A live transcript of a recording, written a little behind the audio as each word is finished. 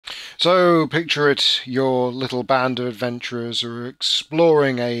So picture it, your little band of adventurers are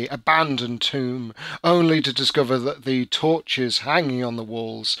exploring a abandoned tomb, only to discover that the torches hanging on the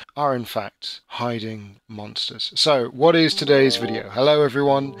walls are in fact hiding monsters. So what is today's video? Hello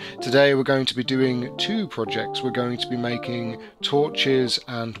everyone. Today we're going to be doing two projects. We're going to be making torches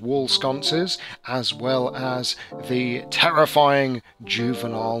and wall sconces, as well as the terrifying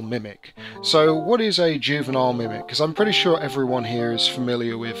Juvenile Mimic. So what is a Juvenile Mimic? Because I'm pretty sure everyone here is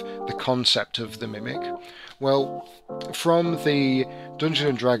familiar with the concept of the Mimic. Well, from the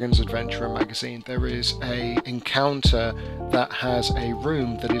Dungeons & Dragons Adventurer magazine, there is a encounter that has a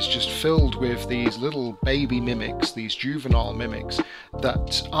room that is just filled with these little baby mimics, these juvenile mimics,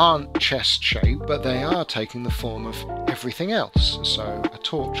 that aren't chest-shaped, but they are taking the form of everything else. So a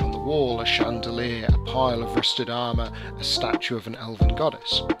torch on the wall, a chandelier, a pile of rusted armour, a statue of an elven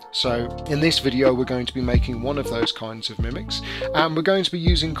goddess. So in this video we're going to be making one of those kinds of mimics, and we're going to be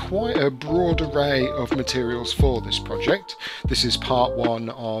using quite a broad array of materials for this project. This is part one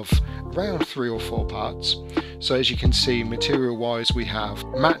of around 3 or 4 parts. So as you can see, material wise, we have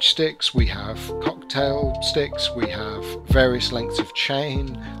matchsticks, we have cocktail sticks, we have various lengths of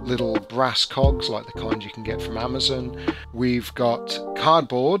chain, little brass cogs like the kind you can get from Amazon. We've got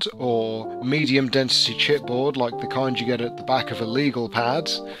cardboard or medium density chipboard like the kind you get at the back of a legal pad,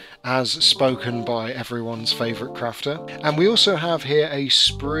 as spoken by everyone's favourite crafter. And we also have here a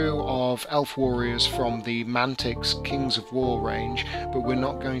sprue of elf warriors from the Mantic's Kings of War range, but we're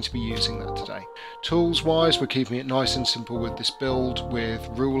not going to be using that today. Tools wise, we're keeping it nice and simple with this build, with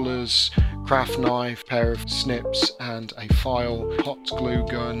rulers, craft knife, pair of snips and a file, hot glue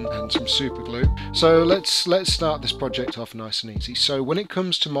gun and some super glue. So let's start this project off nice and easy. So when it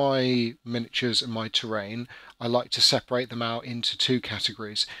comes to my miniatures and my terrain, I like to separate them out into 2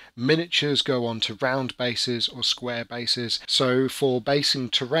 categories. Miniatures go on to round bases or square bases. So for basing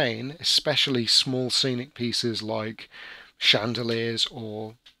terrain, especially small scenic pieces like chandeliers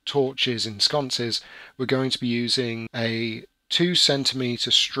or torches and sconces, we're going to be using a 2 centimeter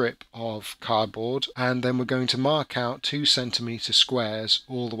strip of cardboard, and then we're going to mark out 2 centimeter squares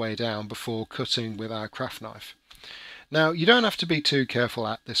all the way down before cutting with our craft knife. Now, you don't have to be too careful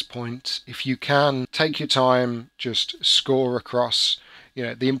at this point. If you can, take your time, just score across. You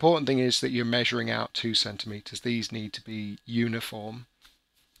know, the important thing is that you're measuring out 2 centimeters. These need to be uniform.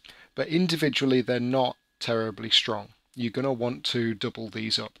 But individually, they're not terribly strong. You're going to want to double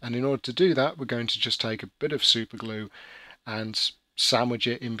these up. And in order to do that, we're going to just take a bit of super glue and sandwich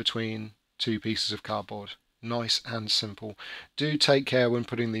it in between 2 pieces of cardboard. Nice and simple. Do take care when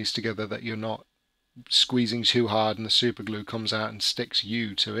putting these together that you're not squeezing too hard and the super glue comes out and sticks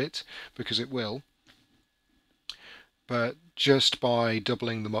you to it, because it will. But just by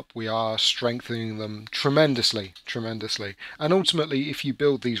doubling them up, we are strengthening them tremendously. And ultimately, if you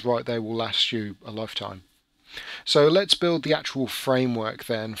build these right, they will last you a lifetime. So let's build the actual framework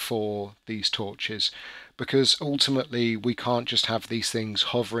then for these torches, because ultimately we can't just have these things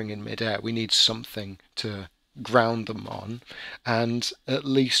hovering in midair. We need something to ground them on, and at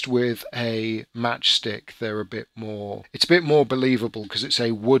least with a matchstick they're it's a bit more believable, because it's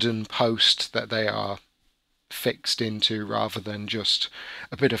a wooden post that they are fixed into rather than just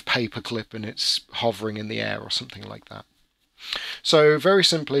a bit of paper clip and it's hovering in the air or something like that. So very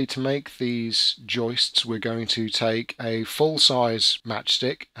simply, to make these joists, we're going to take a full-size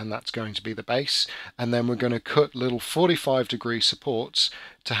matchstick, and that's going to be the base, and then we're going to cut little 45-degree supports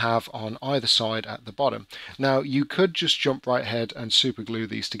to have on either side at the bottom. Now, you could just jump right ahead and super glue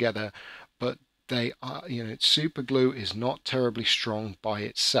these together, but they are, super glue is not terribly strong by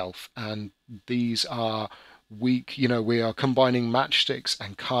itself, and these are weak. We are combining matchsticks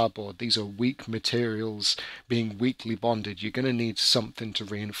and cardboard. These are weak materials being weakly bonded. You're going to need something to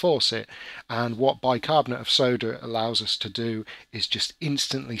reinforce it, and what bicarbonate of soda allows us to do is just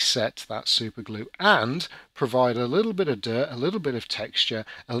instantly set that super glue and provide a little bit of dirt, a little bit of texture,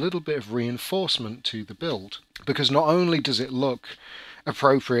 a little bit of reinforcement to the build, because not only does it look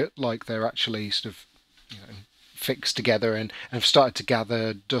appropriate, like they're actually sort of fixed together and have started to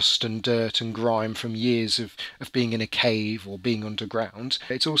gather dust and dirt and grime from years of being in a cave or being underground,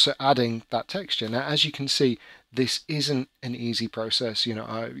 it's also adding that texture. Now, as you can see, this isn't an easy process.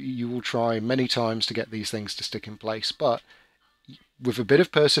 You will try many times to get these things to stick in place, but with a bit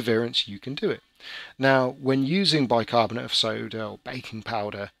of perseverance you can do it. Now, when using bicarbonate of soda or baking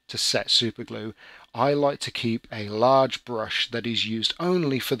powder to set super glue, I like to keep a large brush that is used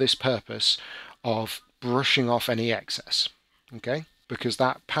only for this purpose of brushing off any excess, okay? Because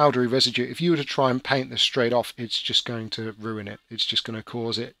that powdery residue, if you were to try and paint this straight off, it's just going to ruin it. It's just going to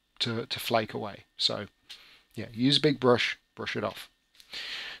cause it to flake away. So yeah, use a big brush, brush it off.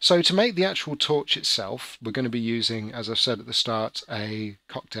 So to make the actual torch itself, we're going to be using, as I've said at the start, a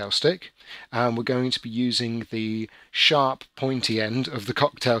cocktail stick, and we're going to be using the sharp pointy end of the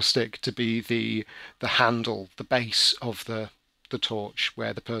cocktail stick to be the handle, the base of the torch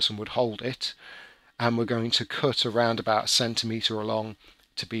where the person would hold it, and we're going to cut around about a centimetre along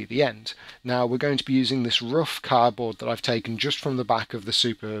to be the end. Now we're going to be using this rough cardboard that I've taken just from the back of the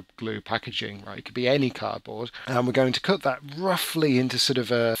super glue packaging, right? It could be any cardboard, and we're going to cut that roughly into sort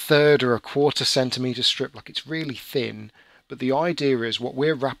of a third or a quarter centimetre strip, like it's really thin. But the idea is what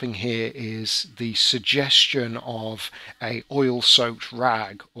we're wrapping here is the suggestion of a oil-soaked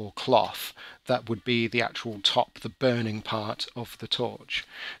rag or cloth that would be the actual top, the burning part of the torch.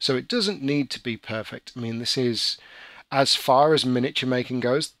 So it doesn't need to be perfect. I mean, this is, as far as miniature making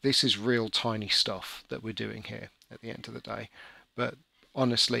goes, this is real tiny stuff that we're doing here at the end of the day. But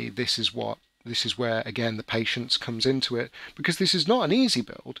honestly, this is where, again, the patience comes into it, because this is not an easy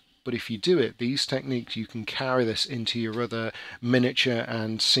build. But if you do it, these techniques, you can carry this into your other miniature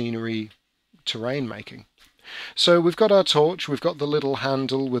and scenery terrain making. So we've got our torch, we've got the little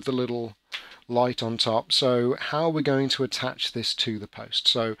handle with the little light on top. So how are we going to attach this to the post?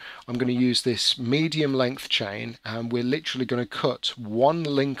 So I'm going to use this medium length chain, and we're literally going to cut one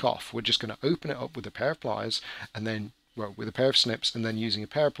link off. We're just going to open it up with a pair of pliers, and then, well, with a pair of snips, and then using a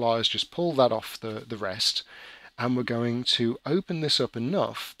pair of pliers just pull that off the rest. And we're going to open this up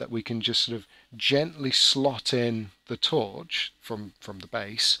enough that we can just sort of gently slot in the torch from the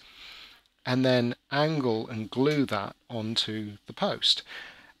base, and then angle and glue that onto the post.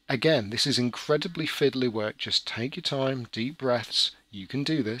 Again, this is incredibly fiddly work. Just take your time, deep breaths. You can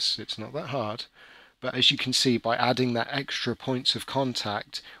do this. It's not that hard. But as you can see, by adding that extra points of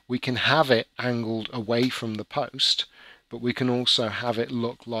contact, we can have it angled away from the post, but we can also have it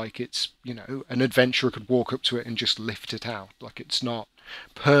look like it's, you know, an adventurer could walk up to it and just lift it out, like it's not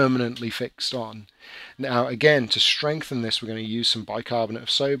permanently fixed on. Now again, to strengthen this, we're going to use some bicarbonate of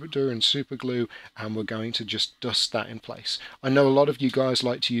soda and super glue, and we're going to just dust that in place. I know a lot of you guys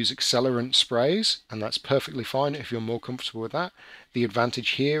like to use accelerant sprays, and that's perfectly fine if you're more comfortable with that. The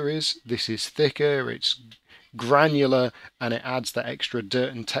advantage here is this is thicker, it's granular, and it adds that extra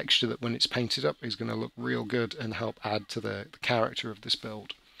dirt and texture that when it's painted up is going to look real good and help add to the character of this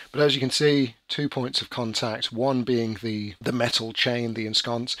build. But as you can see, 2 points of contact, one being the metal chain, the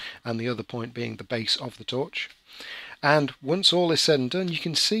ensconce, and the other point being the base of the torch. And once all is said and done, you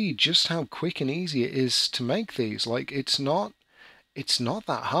can see just how quick and easy it is to make these. Like, it's not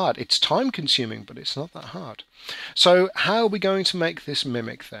that hard. It's time consuming, but it's not that hard. So how are we going to make this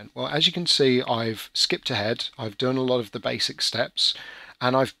mimic then? Well, as you can see, I've skipped ahead. I've done a lot of the basic steps,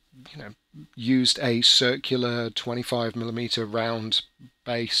 and I've, you know, used a circular 25mm round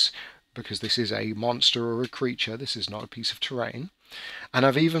base because this is a monster or a creature. This is not a piece of terrain. And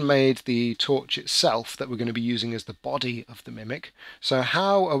I've even made the torch itself that we're going to be using as the body of the mimic. So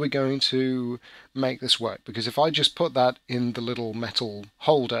how are we going to make this work? Because if I just put that in the little metal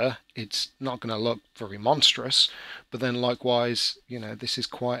holder, it's not going to look very monstrous. But then likewise, you know, this is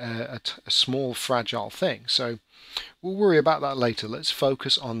quite a small, fragile thing. So we'll worry about that later. Let's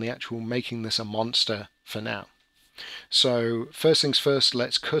focus on the actual making this a monster for now. So first things first,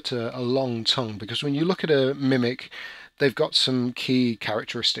 let's cut a long tongue, because when you look at a mimic, they've got some key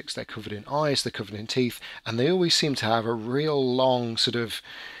characteristics. They're covered in eyes, they're covered in teeth, and they always seem to have a real long sort of,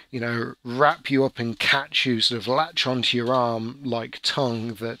 you know, wrap you up and catch you, sort of latch onto your arm like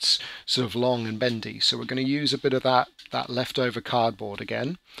tongue that's sort of long and bendy. So we're going to use a bit of that leftover cardboard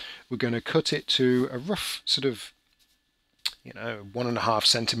again. We're going to cut it to a rough sort of, you know, 1.5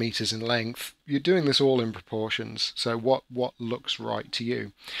 centimeters in length. You're doing this all in proportions, so what looks right to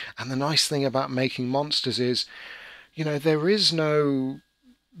you. And the nice thing about making monsters is, you know, there is no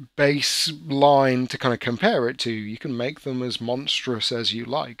baseline to kind of compare it to. You can make them as monstrous as you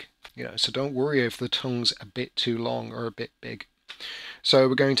like, you know, so don't worry if the tongue's a bit too long or a bit big. So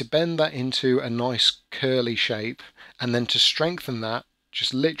we're going to bend that into a nice curly shape, and then to strengthen that,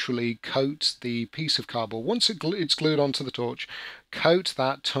 just literally coat the piece of cardboard. Once it's glued onto the torch, coat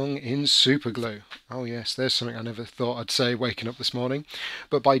that tongue in super glue. Oh yes, there's something I never thought I'd say waking up this morning.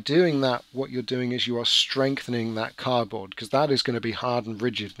 But by doing that, what you're doing is you are strengthening that cardboard, because that is going to be hard and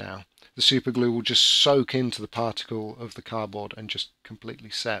rigid now. The super glue will just soak into the particle of the cardboard and just completely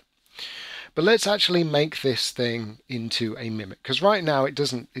set. But let's actually make this thing into a mimic, because right now it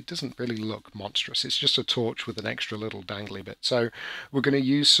doesn't really look monstrous. It's just a torch with an extra little dangly bit. So we're going to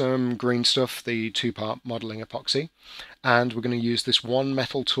use some green stuff, the 2-part modeling epoxy, and we're going to use this one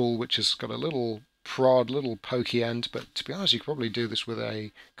metal tool which has got a little prod, little pokey end, but to be honest, you could probably do this with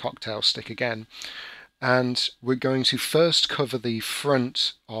a cocktail stick again. And we're going to first cover the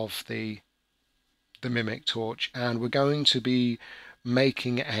front of the Mimic torch, and we're going to be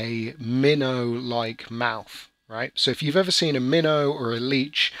making a minnow-like mouth. Right? So if you've ever seen a minnow or a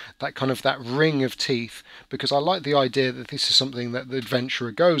leech, that ring of teeth, because I like the idea that this is something that the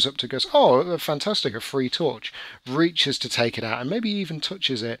adventurer goes up to, goes, oh, fantastic, a free torch, reaches to take it out, and maybe even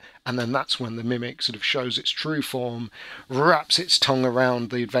touches it, and then that's when the mimic sort of shows its true form, wraps its tongue around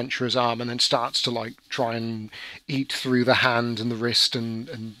the adventurer's arm, and then starts to try and eat through the hand and the wrist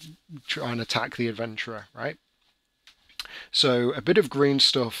and try and attack the adventurer, right? So a bit of green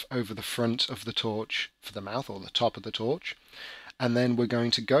stuff over the front of the torch for the mouth, or the top of the torch, and then we're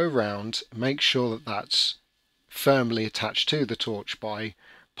going to go around, make sure that that's firmly attached to the torch by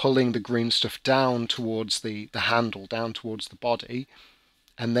pulling the green stuff down towards the handle, down towards the body,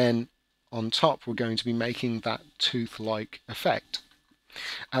 and then on top we're going to be making that tooth-like effect.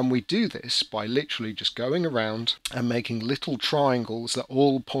 And we do this by literally just going around and making little triangles that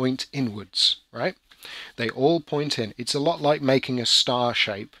all point inwards, right? They all point in. It's a lot like making a star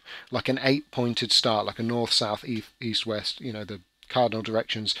shape, like an 8-pointed star, like a north, south, east, west, the cardinal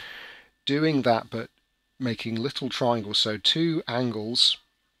directions. Doing that, but making little triangles, so 2 angles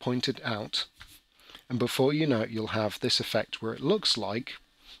pointed out. And before you know it, you'll have this effect where it looks like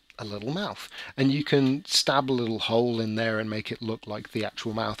a little mouth. And you can stab a little hole in there and make it look like the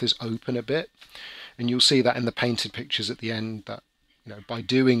actual mouth is open a bit. And you'll see that in the painted pictures at the end, that by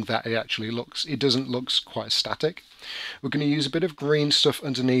doing that, it doesn't look quite static. We're going to use a bit of green stuff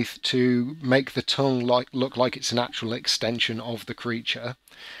underneath to make the tongue look like it's an actual extension of the creature.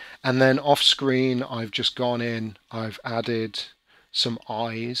 And then off screen, I've just gone in, I've added some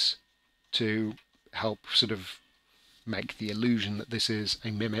eyes to help sort of make the illusion that this is a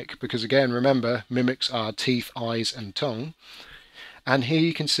mimic, because again, remember, mimics are teeth, eyes and tongue. And here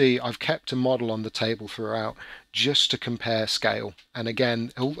you can see I've kept a model on the table throughout just to compare scale. And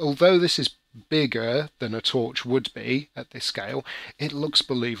again, although this is bigger than a torch would be at this scale, it looks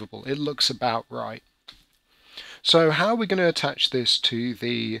believable. It looks about right. So how are we going to attach this to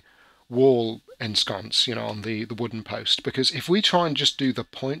the wall ensconce, on the wooden post? Because if we try and just do the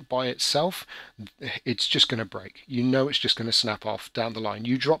point by itself, it's just going to break. It's just going to snap off down the line.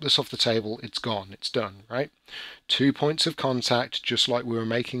 You drop this off the table, it's gone, it's done, right? 2 points of contact, just like we were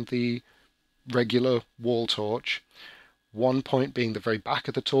making the regular wall torch. 1 point being the very back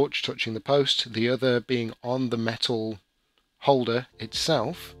of the torch touching the post, the other being on the metal holder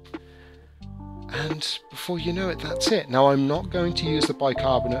itself. And before you know it, that's it. Now, I'm not going to use the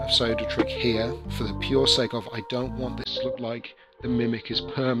bicarbonate of soda trick here for the pure sake of I don't want this to look like the mimic is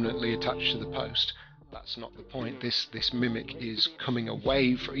permanently attached to the post. That's not the point. This mimic is coming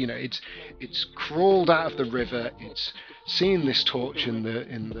away from, it's crawled out of the river. It's seen this torch in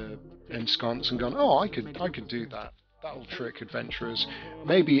the ensconce and gone, oh, I could do that. That'll trick adventurers.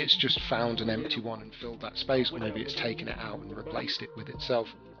 Maybe it's just found an empty one and filled that space, or maybe it's taken it out and replaced it with itself.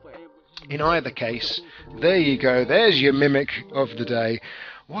 In either case, there you go, there's your mimic of the day.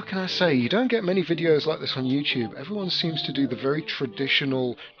 What can I say? You don't get many videos like this on YouTube. Everyone seems to do the very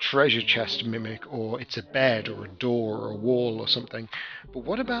traditional treasure chest mimic, or it's a bed or a door or a wall or something. But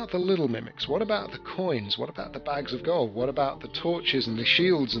what about the little mimics? What about the coins? What about the bags of gold? What about the torches and the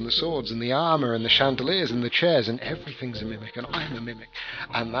shields and the swords and the armor and the chandeliers and the chairs? And everything's a mimic, and I'm a mimic.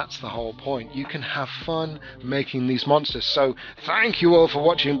 And that's the whole point. You can have fun making these monsters. So thank you all for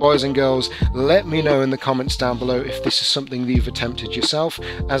watching, boys and girls. Let me know in the comments down below if this is something that you've attempted yourself.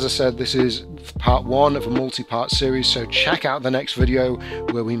 As I said, this is part 1 of a multi-part series, so check out the next video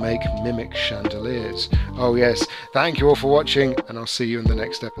where we make mimic chandeliers. Oh yes, thank you all for watching, and I'll see you in the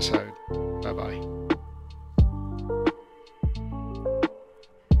next episode. Bye bye.